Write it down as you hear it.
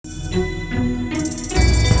ಇತ್ತೀಚಿನ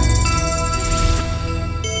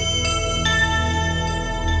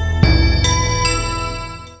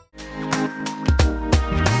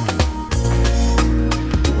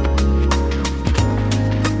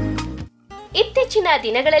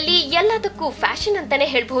ದಿನಗಳಲ್ಲಿ ಎಲ್ಲದಕ್ಕೂ ಫ್ಯಾಷನ್ ಅಂತಾನೆ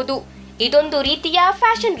ಹೇಳ್ಬಹುದು. ಇದೊಂದು ರೀತಿಯ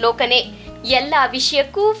ಫ್ಯಾಷನ್ ಲೋಕನೆ. ಎಲ್ಲ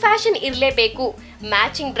ವಿಷಯಕ್ಕೂ ಫ್ಯಾಷನ್ ಇರಲೇಬೇಕು.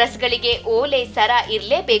 ಮ್ಯಾಚಿಂಗ್ ಡ್ರೆಸ್ಗಳಿಗೆ ಓಲೆ ಸರ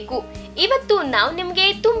ಇರಲೇಬೇಕು. ಇವತ್ತು ನಾವು ನಿಮಗೆ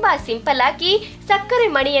ತುಂಬಾ ಸಿಂಪಲ್ ಆಗಿ ಸಕ್ಕರೆ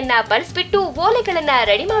ಮಣಿಯನ್ನ ಬಳಸ್ಬಿಟ್ಟು ಓಲೆಗಳನ್ನ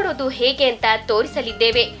ರೆಡಿ ಮಾಡೋದು ಹೇಗೆ ಅಂತ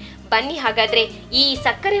ತೋರಿಸಲಿದ್ದೇವೆ. ಬನ್ನಿ ಹಾಗಾದ್ರೆ ಈ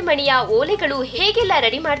ಸಕ್ಕರೆ ಮಣಿಯ ಓಲೆಗಳು ಹೇಗೆಲ್ಲ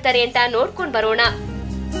ರೆಡಿ ಮಾಡ್ತಾರೆ ಅಂತ ನೋಡ್ಕೊಂಡು ಬರೋಣ.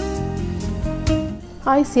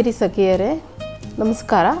 ಹಾಯ್ ಸಿರಿ ಸಖಿಯರೇ,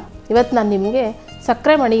 ನಮಸ್ಕಾರ. ಇವತ್ತು ನಾನು ನಿಮಗೆ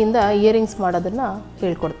ಸಕ್ಕರೆ ಮಣಿಯಿಂದ ಇಯರಿಂಗ್ಸ್ ಮಾಡೋದನ್ನು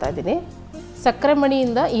ಹೇಳ್ಕೊಡ್ತಾ ಇದ್ದೀನಿ. ಸಕ್ಕರೆ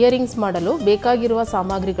ಮಣಿಯಿಂದ ಇಯರಿಂಗ್ಸ್ ಮಾಡಲು ಬೇಕಾಗಿರುವ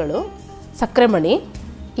ಸಾಮಗ್ರಿಗಳು: ಸಕ್ಕರೆ ಮಣಿ,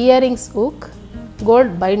 earrings hook,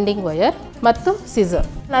 gold binding wire ಮತ್ತು ಸಿಸರ್.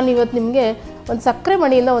 ನಾನು ಇವತ್ತು ನಿಮಗೆ ಒಂದು ಸಕ್ಕರೆ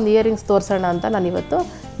ಮಣಿಯಿಂದ ಒಂದು ಇಯರಿಂಗ್ಸ್ ತೋರಿಸೋಣ ಅಂತ ನಾನು ಇವತ್ತು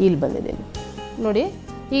ಇಲ್ಲಿ ಬಂದಿದ್ದೀನಿ. ನೋಡಿ,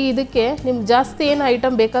 ಈಗ ಇದಕ್ಕೆ ನಿಮ್ಗೆ ಜಾಸ್ತಿ ಏನು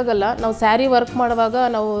ಐಟಮ್ ಬೇಕಾಗಲ್ಲ. ನಾವು ಸ್ಯಾರಿ ವರ್ಕ್ ಮಾಡುವಾಗ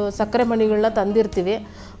ನಾವು ಸಕ್ಕರೆ ಮಣಿಗಳನ್ನ ತಂದಿರ್ತೀವಿ,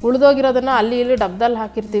 ಉಳಿದೋಗಿರೋದನ್ನು ಅಲ್ಲಿ ಇಲ್ಲಿ ಡಬ್ದಲ್ಲಿ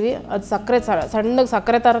ಹಾಕಿರ್ತೀವಿ. ಅದು ಸಕ್ಕರೆ ಸಣ್ಣಗೆ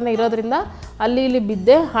ಸಕ್ಕರೆ ಥರನೇ ಇರೋದ್ರಿಂದ ಅಲ್ಲಿ ಇಲ್ಲಿ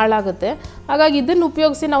ಬಿದ್ದೆ ಹಾಳಾಗುತ್ತೆ. ಹಾಗಾಗಿ ಇದನ್ನು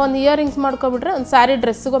ಉಪಯೋಗಿಸಿ ನಾವು ಒಂದು ಇಯರಿಂಗ್ಸ್ ಮಾಡ್ಕೊಬಿಟ್ರೆ ಒಂದು ಸ್ಯಾರಿ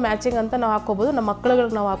ಡ್ರೆಸ್ಸಿಗೂ ಮ್ಯಾಚಿಂಗ್ ಅಂತ ನಾವು ಹಾಕ್ಕೊಬೋದು, ನಮ್ಮ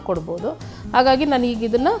ಮಕ್ಕಳುಗಳಿಗೆ ನಾವು ಹಾಕ್ಕೊಡ್ಬೋದು. ಹಾಗಾಗಿ ನಾನು ಈಗ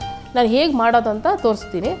ಇದನ್ನು ಹೇಗೆ ಮಾಡೋದು ಅಂತ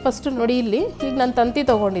ತೋರಿಸ್ತೀನಿ. ಫಸ್ಟು ನೋಡಿ, ಇಲ್ಲಿ ಈಗ ನಾನು ತಂತಿ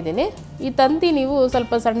ತೊಗೊಂಡಿದ್ದೀನಿ. ಈ ತಂತಿ ನೀವು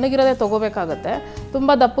ಸ್ವಲ್ಪ ಸಣ್ಣಗಿರೋದೇ ತೊಗೋಬೇಕಾಗತ್ತೆ.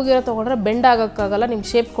 ತುಂಬ ದಪ್ಪಗಿರೋ ತೊಗೊಂಡ್ರೆ ಬೆಂಡ್ ಆಗೋಕ್ಕಾಗಲ್ಲ, ನಿಮ್ಗೆ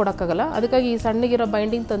ಶೇಪ್ ಕೊಡೋಕ್ಕಾಗಲ್ಲ. ಅದಕ್ಕಾಗಿ ಈ ಸಣ್ಣಗಿರೋ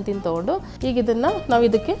ಬೈಂಡಿಂಗ್ ತಂತಿನ ತೊಗೊಂಡು ಈಗ ಇದನ್ನು ನಾವು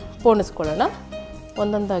ಇದಕ್ಕೆ ಪೋಣಿಸ್ಕೊಳ್ಳೋಣ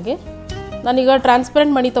ಒಂದೊಂದಾಗಿ. ನಾನೀಗ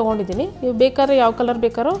ಟ್ರಾನ್ಸ್ಪರೆಂಟ್ ಮಣಿ ತೊಗೊಂಡಿದ್ದೀನಿ. ನೀವು ಬೇಕಾದ್ರೆ ಯಾವ ಕಲರ್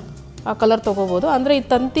ಬೇಕಾರೋ ಆ ಕಲರ್ ತೊಗೋಬೋದು. ಅಂದರೆ ಈ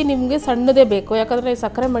ತಂತಿ ನಿಮಗೆ ಸಣ್ಣದೇ ಬೇಕು, ಯಾಕಂದರೆ ಈ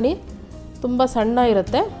ಸಕ್ಕರೆ ಮಣಿ ತುಂಬ ಸಣ್ಣ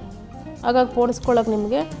ಇರುತ್ತೆ. ಹಾಗಾಗಿ ಪೋಣಿಸ್ಕೊಳ್ಳೋಕೆ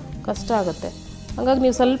ನಿಮಗೆ ಕಷ್ಟ ಆಗುತ್ತೆ. ಹಾಗಾಗಿ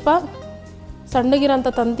ನೀವು ಸ್ವಲ್ಪ ಸಣ್ಣಗಿರೋಂಥ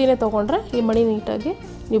ತಂತಿನೇ ತೊಗೊಂಡ್ರೆ ಈ ಮಣಿ ನೀಟಾಗಿ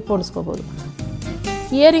ನೀವು ಪೋಣಿಸ್ಕೋಬೋದು.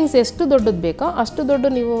 ಇಯರಿಂಗ್ಸ್ ಎಷ್ಟು ದೊಡ್ಡದು ಬೇಕೋ ಅಷ್ಟು ದೊಡ್ಡ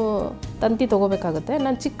ನೀವು ತಂತಿ ತೊಗೋಬೇಕಾಗುತ್ತೆ.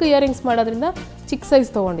 ನಾನು ಚಿಕ್ಕ ಇಯರಿಂಗ್ಸ್ ಮಾಡೋದ್ರಿಂದ ಚಿಕ್ಕ ಸೈಜ್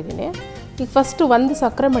ತೊಗೊಂಡಿದ್ದೀನಿ. ಈಗ ಫಸ್ಟು ಒಂದು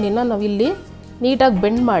ಸಕ್ಕರೆ ಮಣಿನ ನಾವು ಇಲ್ಲಿ ನೀಟಾಗಿ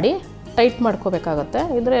ಬೆಂಡ್ ಮಾಡಿ ಟೈಟ್ ಮಾಡ್ಕೋಬೇಕಾಗತ್ತೆ.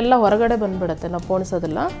 ಇದ್ರೆ ಎಲ್ಲ ಹೊರಗಡೆ ಬಂದುಬಿಡುತ್ತೆ ನಾವು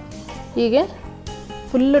ಪೋಣಿಸೋದಿಲ್ಲ. ಹೀಗೆ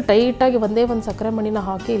ಫುಲ್ಲು ಟೈಟಾಗಿ ಒಂದೇ ಒಂದು ಸಕ್ಕರೆ ಮಣಿನ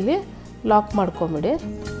ಹಾಕಿ ಇಲ್ಲಿ ಲಾಕ್ ಮಾಡ್ಕೊಂಬಿಡಿ.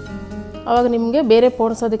 ಆವಾಗ ನಿಮಗೆ ಬೇರೆ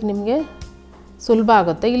ಪೋಣಿಸೋದಕ್ಕೆ ನಿಮಗೆ ಸುಲಭ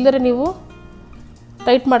ಆಗುತ್ತೆ. ಇಲ್ಲದ್ರೆ ನೀವು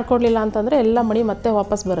ಟೈಟ್ ಮಾಡ್ಕೊಳ್ಳಿಲ್ಲ ಅಂತಂದರೆ ಎಲ್ಲ ಮಣಿ ಮತ್ತೆ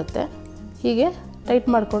ವಾಪಸ್ ಬರುತ್ತೆ. ಹೀಗೆ ಟೈಟ್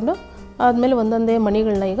ಮಾಡಿಕೊಂಡು ಆದಮೇಲೆ ಒಂದೊಂದೇ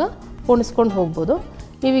ಮಣಿಗಳನ್ನ ಈಗ ಪೋಣಿಸ್ಕೊಂಡು ಹೋಗ್ಬೋದು.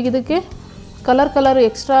 ನೀವೀಗ ಇದಕ್ಕೆ ಕಲರ್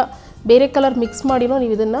ಎಕ್ಸ್ಟ್ರಾ ಬೇರೆ ಕಲರ್ ಮಿಕ್ಸ್ ಮಾಡಿನೂ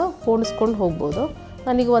ನೀವು ಇದನ್ನು ಪೋಣಿಸ್ಕೊಂಡು ಹೋಗ್ಬೋದು.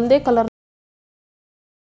 ನಾನೀಗ ಒಂದೇ ಕಲರ್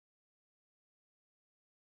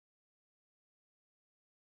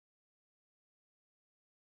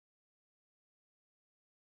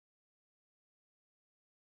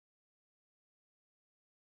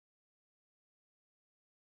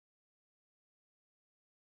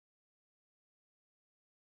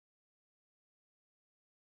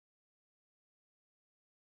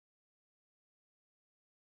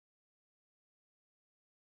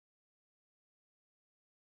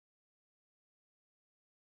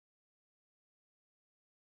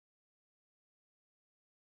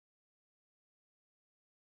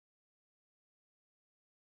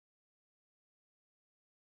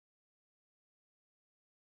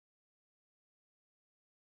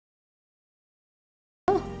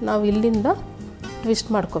ನಾವು ಇಲ್ಲಿಂದ ಟ್ವಿಸ್ಟ್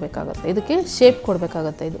ಮಾಡ್ಕೋಬೇಕಾಗತ್ತೆ. ಇದಕ್ಕೆ ಶೇಪ್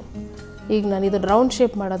ಕೊಡಬೇಕಾಗತ್ತೆ. ಈಗ ನಾನು ಇದನ್ನು ರೌಂಡ್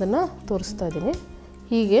ಶೇಪ್ ಮಾಡೋದನ್ನು ತೋರಿಸ್ತಾ ಇದ್ದೀನಿ.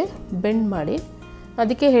 ಹೀಗೆ ಬೆಂಡ್ ಮಾಡಿ,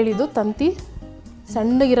 ಅದಕ್ಕೆ ಹೇಳಿದ್ದು ತಂತಿ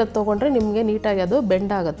ಸಣ್ಣಗಿರೋದು ತೊಗೊಂಡ್ರೆ ನಿಮಗೆ ನೀಟಾಗಿ ಅದು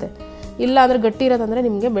ಬೆಂಡ್ ಆಗುತ್ತೆ. ಇಲ್ಲ ಅಂದರೆ ಗಟ್ಟಿ ಇರೋದಂದರೆ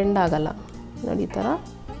ನಿಮಗೆ ಬೆಂಡ್ ಆಗಲ್ಲ. ನೋಡಿ, ಈ ಥರ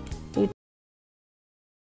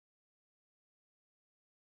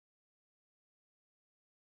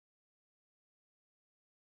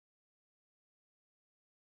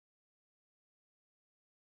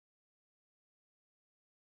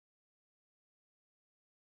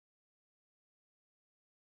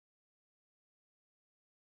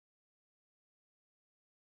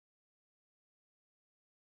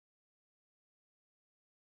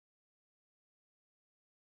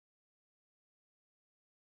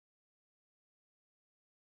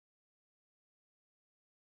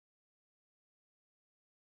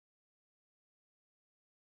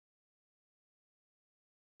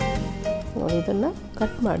ನೋಡಿ, ಇದನ್ನು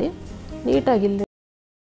ಕಟ್ ಮಾಡಿ ನೀಟಾಗಿ ಇಲ್ಲಿ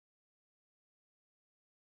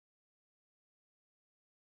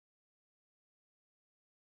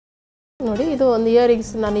ನೋಡಿ. ಇದು ಒಂದು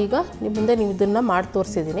ಇಯರಿಂಗ್ಸ್ ನಾನೀಗ ನಿಮ್ಮ ಮುಂದೆ ನೀವು ಇದನ್ನು ಮಾಡಿ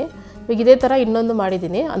ತೋರಿಸಿದ್ದೀನಿ. ಈಗ ಇದೇ ಥರ ಇನ್ನೊಂದು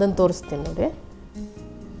ಮಾಡಿದ್ದೀನಿ, ಅದನ್ನು ತೋರಿಸ್ತೀನಿ.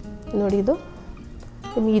 ನೋಡಿ, ಇದು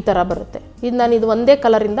ನಿಮ್ಗೆ ಈ ಥರ ಬರುತ್ತೆ. ಇದು ನಾನು ಒಂದೇ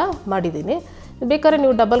ಕಲರಿಂದ ಮಾಡಿದ್ದೀನಿ. ಬೇಕಾದ್ರೆ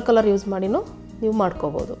ನೀವು ಡಬಲ್ ಕಲರ್ ಯೂಸ್ ಮಾಡಿನೂ ನೀವು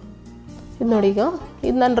ಮಾಡ್ಕೋಬೋದು. ಇದು ನೋಡಿ, ಈಗ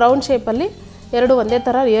ಇದು ನಾನು ರೌಂಡ್ ಶೇಪಲ್ಲಿ ಎರಡು ಒಂದೇ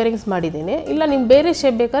ಥರ ಇಯರಿಂಗ್ಸ್ ಮಾಡಿದ್ದೀನಿ. ಇಲ್ಲ ನಿಮ್ಗೆ ಬೇರೆ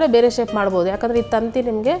ಶೇಪ್ ಬೇಕಾದ್ರೆ ಬೇರೆ ಶೇಪ್ ಮಾಡ್ಬೋದು, ಯಾಕಂದರೆ ಈ ತಂತಿ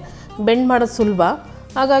ನಿಮಗೆ ಬೆಂಡ್ ಮಾಡೋದು ಸುಲಭ.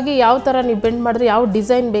 ಹಾಗಾಗಿ ಯಾವ ಥರ ನೀವು ಬೆಂಡ್ ಮಾಡಿದ್ರೆ ಯಾವ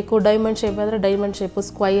ಡಿಸೈನ್ ಬೇಕು, ಡೈಮಂಡ್ ಶೇಪ್ ಆದರೆ ಡೈಮಂಡ್ ಶೇಪು,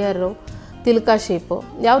 ಸ್ಕ್ವಯರು, ತಿಲ್ಕ ಶೇಪು,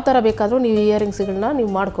 ಯಾವ ಥರ ಬೇಕಾದರೂ ನೀವು ಇಯರಿಂಗ್ಸ್ಗಳನ್ನ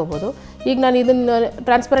ನೀವು ಮಾಡ್ಕೋಬೋದು. ಈಗ ನಾನು ಇದನ್ನು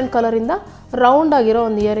ಟ್ರಾನ್ಸ್ಪರೆಂಟ್ ಕಲರಿಂದ ರೌಂಡ್ ಆಗಿರೋ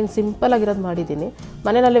ಒಂದು ಇಯರಿಂಗ್ ಸಿಂಪಲ್ ಆಗಿರೋದು ಮಾಡಿದ್ದೀನಿ.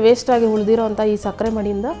 ಮನೆಯಲ್ಲಿ ವೇಸ್ಟಾಗಿ ಉಳಿದಿರೋ ಅಂಥ ಈ ಸಕ್ಕರೆ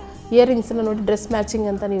ಮಣಿಯಿಂದ ಇಯರಿಂಗ್ಸನ್ನ ನೋಡಿ ಡ್ರೆಸ್ ಮ್ಯಾಚಿಂಗ್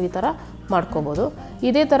ಅಂತ ನೀವು ಈ ಥರ ಮಾಡ್ಕೋಬೋದು.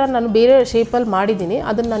 ಇದೇ ಥರ ನಾನು ಬೇರೆ ಶೇಪಲ್ಲಿ ಮಾಡಿದ್ದೀನಿ,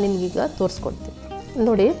 ಅದನ್ನು ನಾನು ನಿಮಗೀಗ ತೋರಿಸ್ಕೊಡ್ತೀನಿ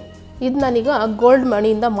ನೋಡಿ. ಇದು ನಾನೀಗ ಗೋಲ್ಡ್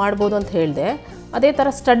ಮಣಿಯಿಂದ ಮಾಡ್ಬೋದು ಅಂತ ಹೇಳಿದೆ. ಅದೇ ಥರ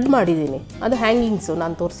ಸ್ಟಡ್ ಮಾಡಿದ್ದೀನಿ, ಅದು ಹ್ಯಾಂಗಿಂಗ್ಸು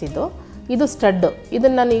ನಾನು ತೋರಿಸಿದ್ದು. ಇದು ಸ್ಟಡ್ಡು,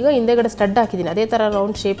 ಇದನ್ನು ನಾನೀಗ ಹಿಂದೆಗಡೆ ಸ್ಟಡ್ ಹಾಕಿದ್ದೀನಿ. ಅದೇ ಥರ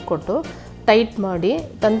ರೌಂಡ್ ಶೇಪ್ ಕೊಟ್ಟು ಟೈಟ್ ಮಾಡಿ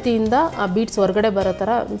ತಂತಿಯಿಂದ ಆ ಬೀಟ್ಸ್ ಹೊರಗಡೆ ಬರೋ ಥರ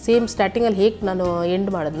ಸೇಮ್ ಸ್ಟಾರ್ಟಿಂಗಲ್ಲಿ ಹೇಗೆ ನಾನು ಎಂಡ್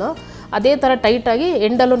ಮಾಡಿದ್ನೋ ಅದೇ ಥರ ಟೈಟಾಗಿ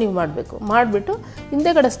ಎಂಡಲ್ಲೂ ನೀವು ಮಾಡಬೇಕು. ಮಾಡಿಬಿಟ್ಟು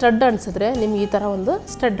ಹಿಂದೆಗಡೆ ಸ್ಟಡ್ ಅನಿಸಿದ್ರೆ ನಿಮ್ಗೆ ಈ ಥರ ಒಂದು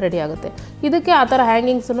ಸ್ಟಡ್ ರೆಡಿ ಆಗುತ್ತೆ. ಇದಕ್ಕೆ ಆ ಥರ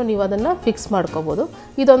ಹ್ಯಾಂಗಿಂಗ್ಸನ್ನು ನೀವು ಅದನ್ನು ಫಿಕ್ಸ್ ಮಾಡ್ಕೋಬೋದು.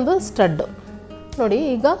 ಇದೊಂದು ಸ್ಟಡ್ಡು ನೋಡಿ.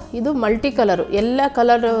 ಈಗ ಇದು ಮಲ್ಟಿ ಕಲರು, ಎಲ್ಲ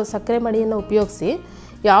ಕಲರ್ ಸಕ್ಕರೆ ಮಣಿಯನ್ನು ಉಪಯೋಗಿಸಿ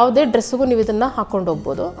ಯಾವುದೇ ಡ್ರೆಸ್ಸಿಗೂ ನೀವು ಇದನ್ನು ಹಾಕ್ಕೊಂಡು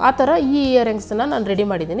ಹೋಗ್ಬೋದು. ಆ ಥರ ಈ ಇಯರಿಂಗ್ಸನ್ನು ನಾನು ರೆಡಿ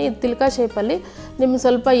ಮಾಡಿದ್ದೀನಿ. ಇದು ತಿಲ್ಕ ಶೇಪಲ್ಲಿ ನಿಮ್ಗೆ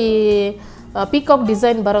ಸ್ವಲ್ಪ ಈ ಪೀಕಾಕ್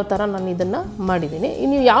ಡಿಸೈನ್ ಬರೋ ಥರ ನಾನು ಇದನ್ನು ಮಾಡಿದ್ದೀನಿ.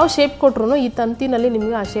 ನೀವು ಯಾವ ಶೇಪ್ ಕೊಟ್ರೂ ಈ ತಂತಿನಲ್ಲಿ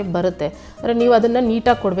ನಿಮಗೆ ಆ ಶೇಪ್ ಬರುತ್ತೆ, ಅಂದರೆ ನೀವು ಅದನ್ನು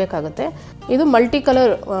ನೀಟಾಗಿ ಕೊಡಬೇಕಾಗುತ್ತೆ. ಇದು ಮಲ್ಟಿ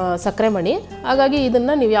ಕಲರ್ ಸಕ್ಕರೆ ಮಣಿ, ಹಾಗಾಗಿ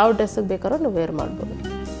ಇದನ್ನು ನೀವು ಯಾವ ಡ್ರೆಸ್ಸಿಗೆ ಬೇಕಾದ್ರೂ ನೀವು ವೇರ್ ಮಾಡ್ಬೋದು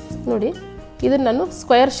ನೋಡಿ. ಇದನ್ನು ನಾನು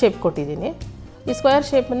ಸ್ಕ್ವೇರ್ ಶೇಪ್ ಕೊಟ್ಟಿದ್ದೀನಿ. ಈ ಸ್ಕ್ವೇರ್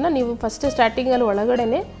ಶೇಪನ್ನು ನೀವು ಫಸ್ಟ್ ಸ್ಟಾರ್ಟಿಂಗಲ್ಲಿ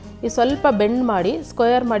ಒಳಗಡೆ ಈ ಸ್ವಲ್ಪ ಬೆಂಡ್ ಮಾಡಿ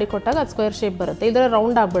ಸ್ಕ್ವೇರ್ ಮಾಡಿ ಕೊಟ್ಟಾಗ ಅದು ಸ್ಕ್ವೇರ್ ಶೇಪ್ ಬರುತ್ತೆ. ಇದರ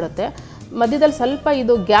ರೌಂಡ್ ಆಗಿಬಿಡುತ್ತೆ. ಮಧ್ಯದಲ್ಲಿ ಸ್ವಲ್ಪ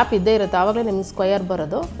ಇದು ಗ್ಯಾಪ್ ಇದ್ದೇ ಇರುತ್ತೆ, ಆವಾಗಲೇ ನಿಮ್ಗೆ ಸ್ಕ್ವೇರ್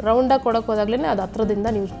ಬರೋದು. ರೌಂಡಾಗಿ ಕೊಡೋಕೆ ಹೋದಾಗಲೇ ಅದು ಹತ್ರದಿಂದ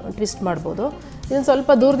ನೀವು ಟ್ವಿಸ್ಟ್ ಮಾಡ್ಬೋದು. ಇದನ್ನು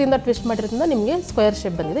ಸ್ವಲ್ಪ ದೂರದಿಂದ ಟ್ವಿಸ್ಟ್ ಮಾಡಿರೋದ್ರಿಂದ ನಿಮಗೆ ಸ್ಕ್ವೇರ್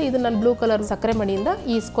ಶೇಪ್ ಬಂದಿದೆ. ಇದು ನಾನು ಬ್ಲೂ ಕಲರ್ ಸಕ್ಕರೆ ಮಣಿಯಿಂದ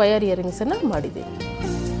ಈ ಸ್ಕ್ವೇರ್ ಇಯರಿಂಗ್ಸನ್ನು ಮಾಡಿದ್ದೀನಿ.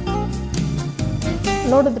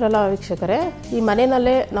 ನೋಡಿದ್ರಲ್ಲ ವೀಕ್ಷಕರೇ, ಈ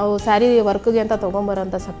ಮನೆಯಲ್ಲೇ ನಾವು ಸ್ಯಾರಿ ವರ್ಕ್ಗೆ ಅಂತ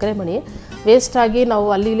ತೊಗೊಂಬರೋಂಥ ಸಕ್ಕರೆ ಮಣಿ ವೇಸ್ಟಾಗಿ ನಾವು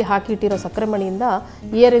ಅಲ್ಲಿ ಇಲ್ಲಿ ಹಾಕಿಟ್ಟಿರೋ ಸಕ್ಕರೆ ಮಣಿಯಿಂದ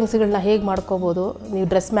ಇಯರಿಂಗ್ಸ್ಗಳನ್ನ ಹೇಗೆ ಮಾಡ್ಕೋಬೋದು, ನೀವು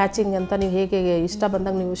ಡ್ರೆಸ್ ಮ್ಯಾಚಿಂಗ್ ಅಂತ ನೀವು ಹೇಗೆ ಇಷ್ಟ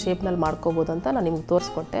ಬಂದಾಗ ನೀವು ಶೇಪ್ನಲ್ಲಿ ಮಾಡ್ಕೋಬೋದು ಅಂತ ನಾನು ನಿಮ್ಗೆ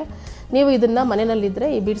ತೋರಿಸ್ಕೊಟ್ಟೆ. ನೀವು ಇದನ್ನು ಮನೆಯಲ್ಲಿದ್ದರೆ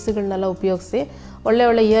ಈ ಬೀಡ್ಸ್ಗಳನ್ನೆಲ್ಲ ಉಪಯೋಗಿಸಿ ಒಳ್ಳೆ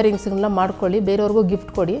ಒಳ್ಳೆ ಇಯರಿಂಗ್ಸ್ಗಳನ್ನ ಮಾಡ್ಕೊಳ್ಳಿ, ಬೇರೆಯವ್ರಿಗೂ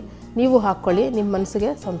ಗಿಫ್ಟ್ ಕೊಡಿ, ನೀವು ಹಾಕ್ಕೊಳ್ಳಿ, ನಿಮ್ಮ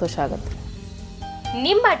ಮನಸ್ಸಿಗೆ ಸಂತೋಷ ಆಗುತ್ತೆ.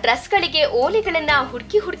 ನಿಮ್ಮ ಡ್ರೆಸ್ಗಳಿಗೆ ಓಲೆಗಳನ್ನ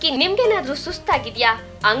ಹುಡುಕಿ ನಿಮ್ಗೇನಾದ್ರೂ ಸುಸ್ತಾಗಿದ್ಯಾ?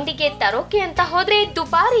 ಅಂಗಡಿಗೆ ತರೋಕೆ ಅಂತ ಹೋದ್ರೆ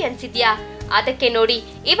ದುಬಾರಿ ಅನ್ಸಿದ್ಯಾ? ಅದಕ್ಕೆ ನೋಡಿ,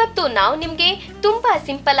 ಇವತ್ತು ನಾವು ನಿಮ್ಗೆ ತುಂಬಾ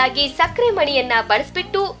ಸಿಂಪಲ್ ಆಗಿ ಸಕ್ಕರೆ ಮಣಿಯನ್ನ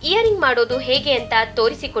ಬಳಸ್ಬಿಟ್ಟು ಇಯರಿಂಗ್ ಮಾಡೋದು ಹೇಗೆ ಅಂತ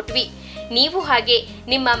ತೋರಿಸಿಕೊಟ್ವಿ. ನೀವು ಹಾಗೆ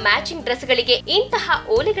ನಿಮ್ಮ ಮ್ಯಾಚಿಂಗ್ ಡ್ರೆಸ್ಗಳಿಗೆ ಇಂತಹ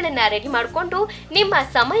ಓಲೆಗಳನ್ನ ರೆಡಿ ಮಾಡಿಕೊಂಡು ನಿಮ್ಮ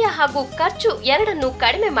ಸಮಯ ಹಾಗೂ ಖರ್ಚು ಎರಡನ್ನೂ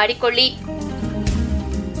ಕಡಿಮೆ ಮಾಡಿಕೊಳ್ಳಿ.